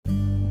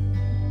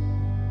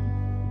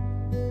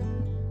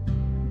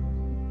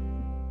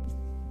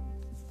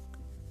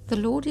The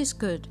Lord is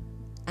good,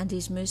 and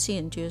His mercy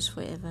endures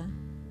forever.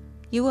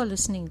 You are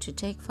listening to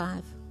Take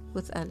 5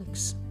 with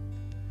Alex.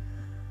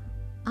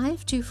 I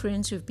have two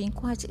friends who have been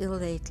quite ill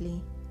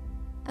lately.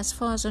 As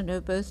far as I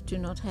know, both do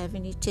not have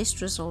any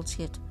test results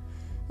yet,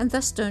 and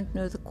thus don't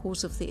know the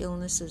cause of the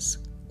illnesses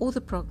or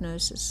the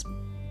prognosis.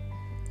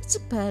 It's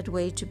a bad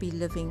way to be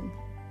living,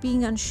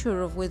 being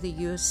unsure of whether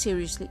you are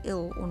seriously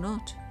ill or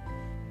not.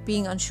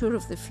 Being unsure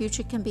of the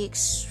future can be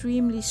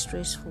extremely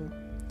stressful.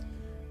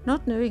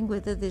 Not knowing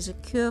whether there's a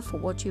cure for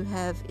what you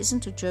have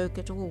isn't a joke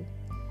at all.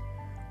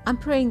 I'm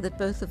praying that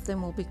both of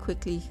them will be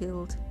quickly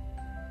healed.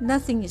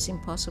 Nothing is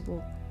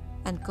impossible,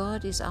 and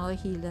God is our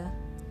healer.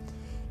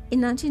 In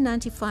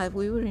 1995,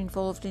 we were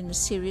involved in a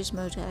serious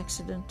motor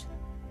accident.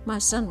 My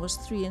son was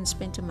 3 and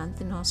spent a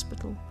month in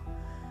hospital.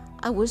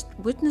 I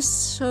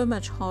witnessed so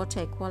much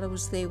heartache while I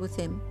was there with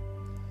him.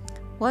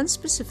 One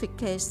specific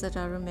case that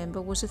I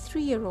remember was a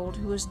 3-year-old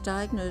who was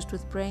diagnosed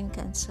with brain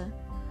cancer.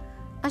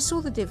 I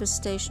saw the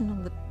devastation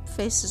on the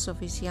faces of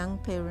his young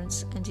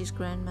parents and his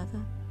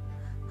grandmother.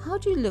 How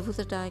do you live with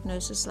a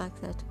diagnosis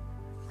like that?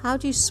 How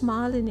do you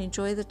smile and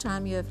enjoy the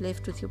time you have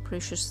left with your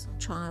precious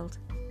child?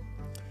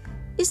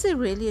 Is there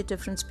really a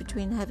difference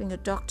between having a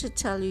doctor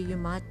tell you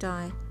might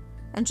die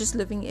and just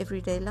living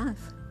everyday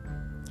life?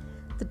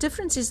 The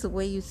difference is the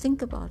way you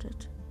think about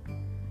it.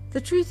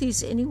 The truth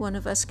is, any one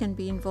of us can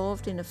be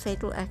involved in a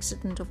fatal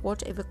accident of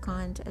whatever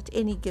kind at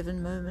any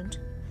given moment.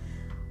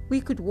 We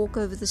could walk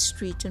over the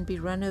street and be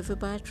run over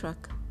by a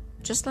truck,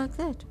 just like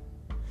that.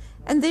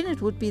 And then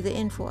it would be the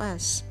end for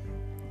us.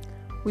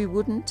 We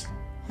wouldn't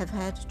have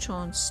had a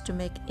chance to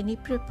make any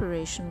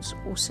preparations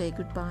or say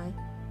goodbye.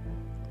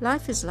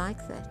 Life is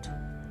like that.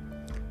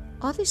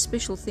 Are there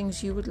special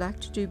things you would like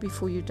to do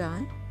before you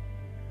die?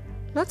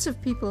 Lots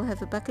of people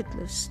have a bucket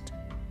list.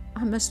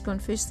 I must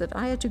confess that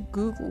I had to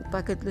Google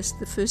bucket list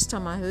the first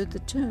time I heard the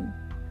term.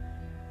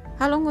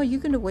 How long are you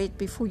going to wait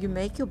before you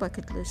make your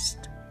bucket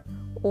list?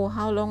 Or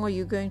how long are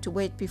you going to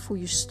wait before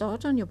you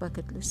start on your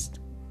bucket list?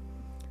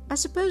 I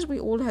suppose we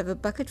all have a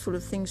bucket full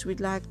of things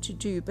we'd like to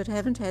do but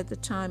haven't had the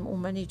time or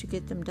money to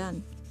get them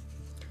done.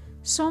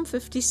 Psalm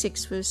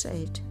 56 verse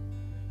 8.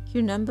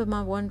 You number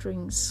my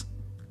wanderings.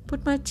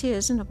 Put my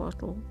tears in a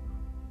bottle.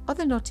 Are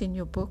they not in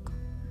your book?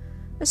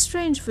 A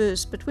strange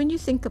verse, but when you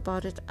think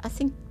about it, I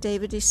think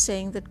David is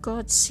saying that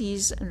God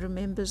sees and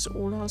remembers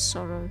all our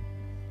sorrow.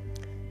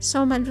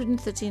 Psalm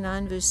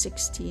 139 verse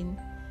 16.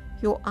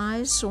 Your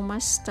eyes saw my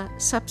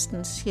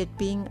substance yet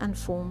being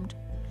unformed,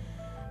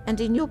 and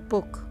in your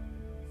book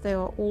they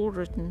are all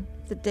written,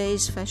 the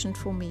days fashioned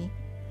for me,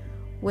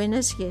 when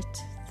as yet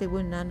there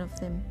were none of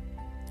them.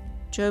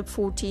 Job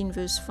 14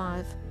 verse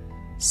 5.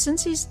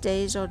 Since his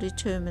days are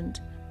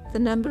determined, the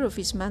number of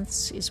his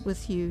months is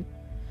with you.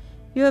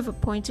 You have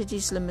appointed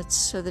his limits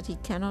so that he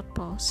cannot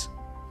pass.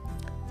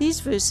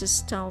 These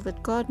verses tell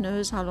that God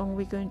knows how long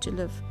we're going to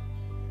live.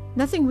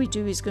 Nothing we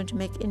do is going to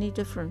make any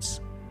difference.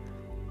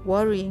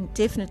 Worrying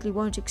definitely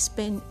won't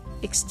extend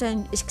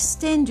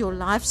your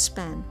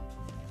lifespan.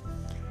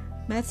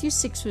 Matthew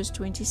 6 verse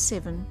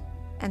 27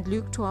 and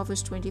Luke 12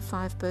 verse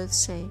 25 both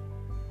say,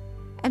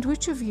 and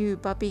which of you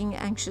by being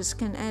anxious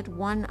can add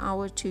 1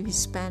 hour to his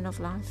span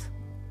of life?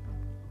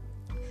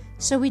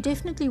 So we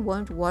definitely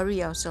won't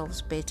worry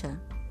ourselves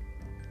better.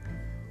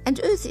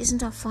 And earth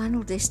isn't our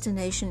final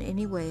destination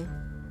anyway.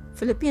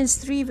 Philippians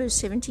 3 verse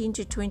 17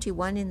 to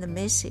 21 in the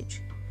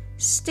Message.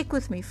 Stick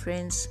with me,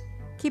 friends.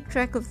 Keep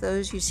track of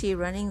those you see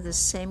running the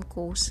same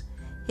course,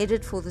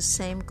 headed for the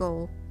same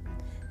goal.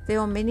 There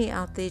are many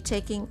out there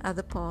taking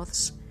other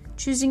paths,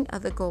 choosing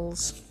other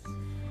goals,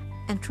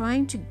 and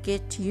trying to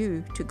get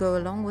you to go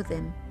along with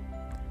them.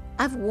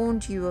 I've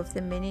warned you of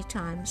them many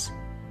times.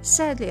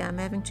 Sadly, I'm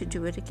having to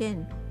do it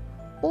again.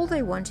 All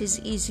they want is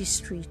easy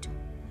street.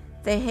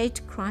 They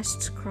hate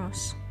Christ's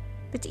cross.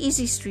 But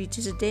easy street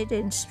is a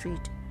dead-end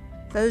street.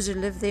 Those who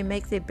live there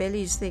make their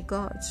bellies their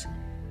gods.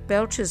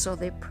 Belches are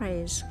their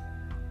praise.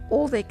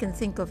 All they can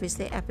think of is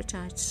their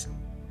appetites.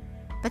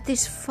 But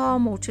there's far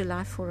more to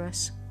life for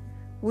us.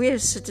 We're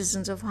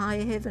citizens of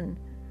higher heaven.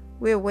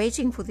 We're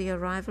waiting for the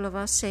arrival of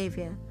our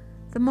Savior,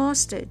 the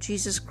Master,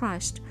 Jesus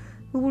Christ,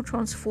 who will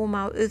transform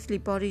our earthly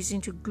bodies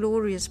into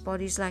glorious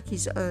bodies like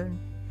His own.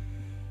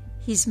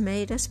 He's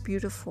made us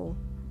beautiful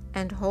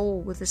and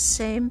whole with the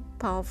same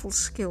powerful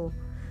skill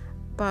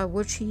by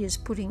which He is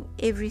putting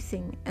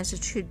everything as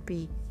it should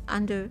be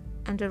under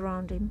and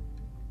around Him.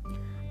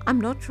 I'm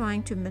not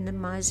trying to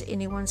minimize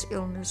anyone's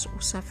illness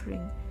or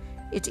suffering.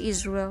 It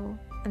is real,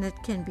 and it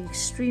can be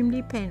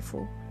extremely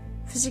painful,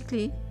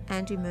 physically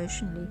and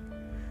emotionally.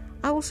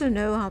 I also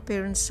know how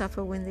parents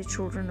suffer when their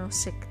children are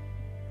sick.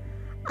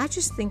 I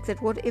just think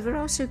that whatever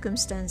our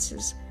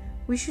circumstances,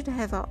 we should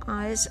have our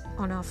eyes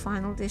on our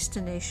final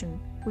destination,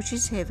 which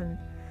is heaven.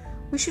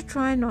 We should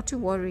try not to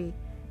worry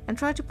and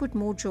try to put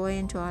more joy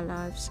into our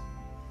lives.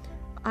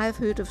 I have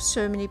heard of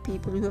so many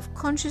people who have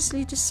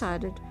consciously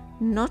decided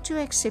not to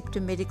accept a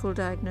medical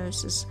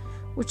diagnosis,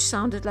 which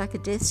sounded like a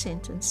death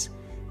sentence,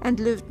 and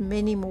lived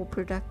many more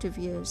productive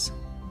years.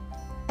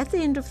 At the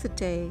end of the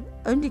day,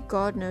 only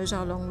God knows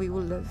how long we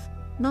will live,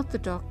 not the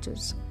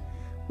doctors.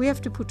 We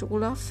have to put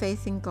all our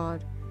faith in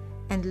God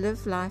and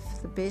live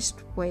life the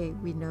best way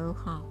we know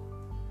how.